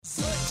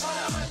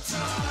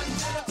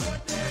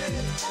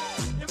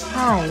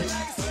Hi.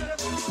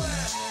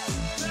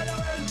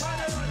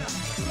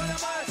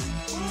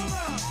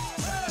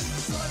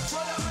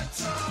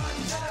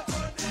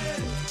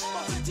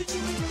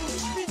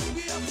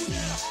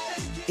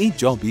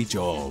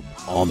 Ijob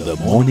on the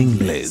Morning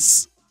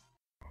Bliss.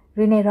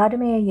 Renee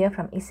Rademeyer here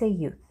from SA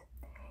Youth.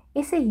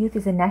 SA Youth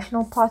is a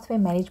national pathway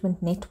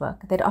management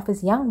network that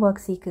offers young work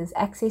seekers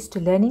access to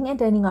learning and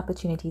earning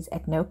opportunities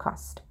at no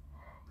cost.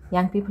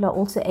 Young people are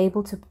also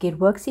able to get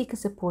work seeker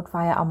support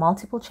via our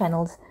multiple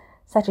channels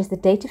such as the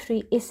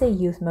data-free SA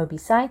Youth Mobi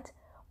site,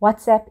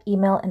 WhatsApp,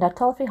 email and our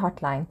toll-free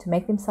hotline to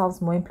make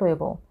themselves more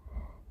employable.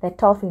 That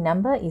toll-free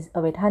number is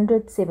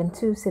 0800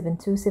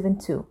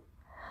 727272.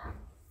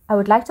 I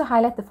would like to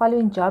highlight the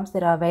following jobs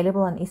that are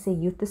available on SA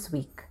Youth this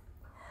week.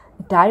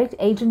 A direct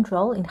agent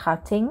role in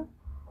Gauteng.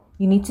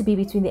 You need to be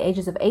between the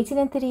ages of 18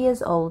 and 30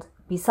 years old,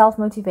 be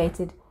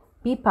self-motivated,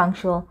 be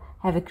punctual,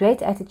 have a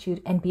great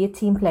attitude and be a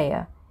team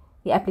player.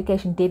 The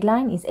application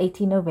deadline is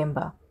 18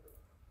 November.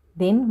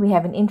 Then we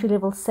have an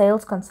entry-level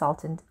sales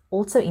consultant,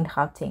 also in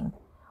Gauteng.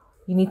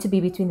 You need to be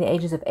between the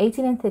ages of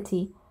 18 and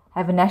 30,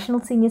 have a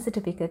national senior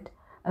certificate,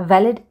 a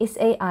valid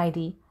SA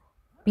ID,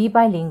 be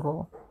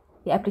bilingual.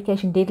 The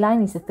application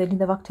deadline is the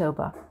 13th of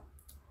October.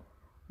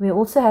 We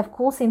also have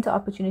call center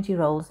opportunity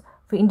roles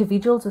for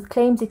individuals with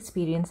claims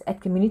experience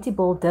at Community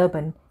Bowl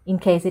Durban in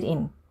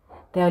KZN.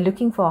 They are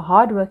looking for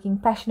hard-working,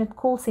 passionate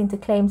call center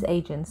claims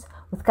agents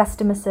with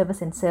customer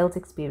service and sales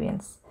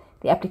experience.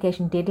 The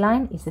application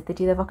deadline is the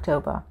 30th of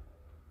October.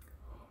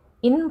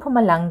 In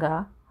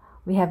Mpumalanga,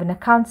 we have an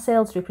account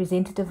sales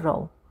representative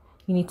role.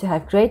 You need to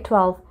have grade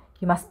 12,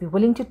 you must be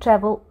willing to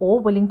travel or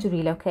willing to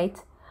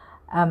relocate,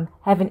 have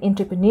an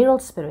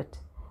entrepreneurial spirit.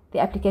 The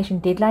application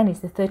deadline is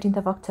the 13th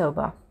of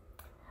October.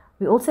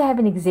 We also have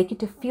an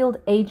executive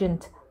field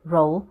agent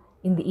role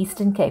in the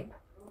Eastern Cape.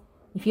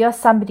 If you are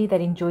somebody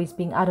that enjoys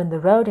being out on the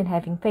road and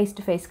having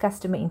face-to-face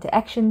customer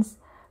interactions,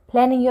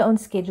 planning your own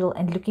schedule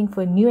and looking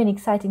for a new and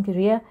exciting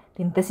career,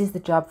 then this is the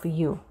job for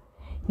you.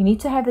 You need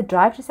to have the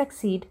drive to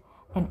succeed,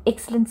 an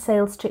excellent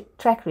sales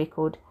track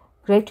record,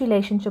 great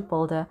relationship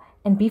builder,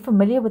 and be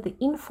familiar with the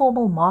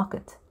informal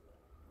market.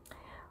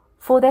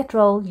 For that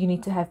role, you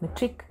need to have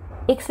matric,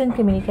 excellent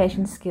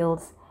communication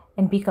skills,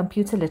 and be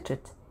computer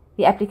literate.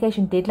 The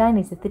application deadline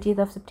is the 30th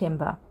of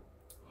September.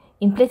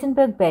 In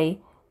Plettenberg Bay,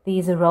 there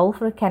is a role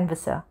for a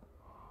canvasser.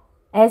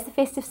 As the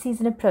festive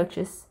season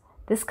approaches,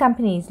 this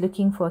company is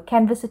looking for a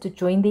canvasser to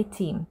join their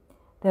team.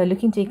 They are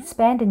looking to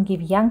expand and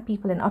give young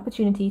people an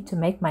opportunity to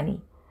make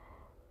money.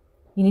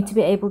 You need to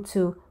be able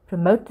to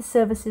promote the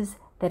services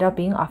that are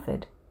being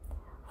offered.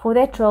 For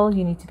that role,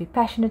 you need to be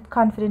passionate,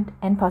 confident,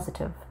 and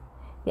positive.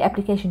 The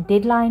application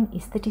deadline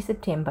is 30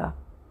 September.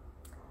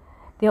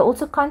 There are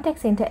also contact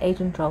center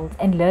agent roles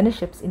and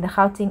learnerships in the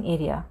Gauteng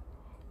area.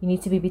 You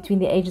need to be between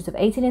the ages of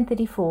 18 and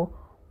 34,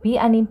 be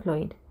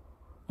unemployed,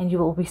 and you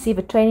will receive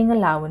a training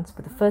allowance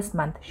for the first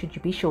month should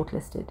you be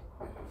shortlisted.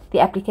 The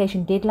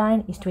application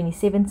deadline is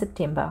 27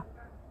 September.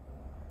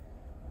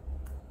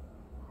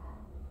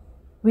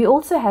 We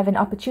also have an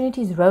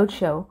Opportunities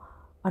Roadshow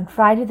on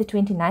Friday the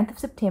 29th of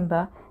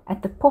September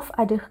at the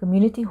Pofadder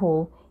Community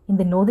Hall in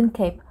the Northern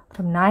Cape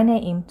from 9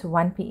 a.m. to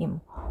 1 p.m.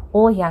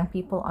 All young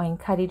people are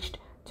encouraged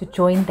to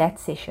join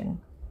that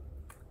session.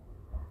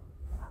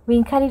 We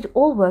encourage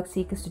all work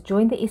seekers to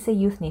join the SA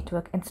Youth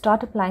Network and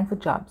start applying for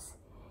jobs.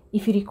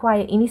 If you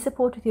require any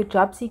support with your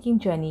job seeking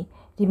journey,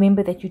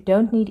 remember that you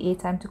don't need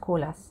airtime to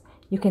call us.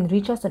 You can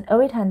reach us on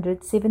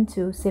 0800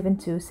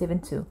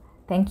 727272.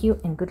 Thank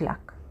you and good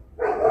luck.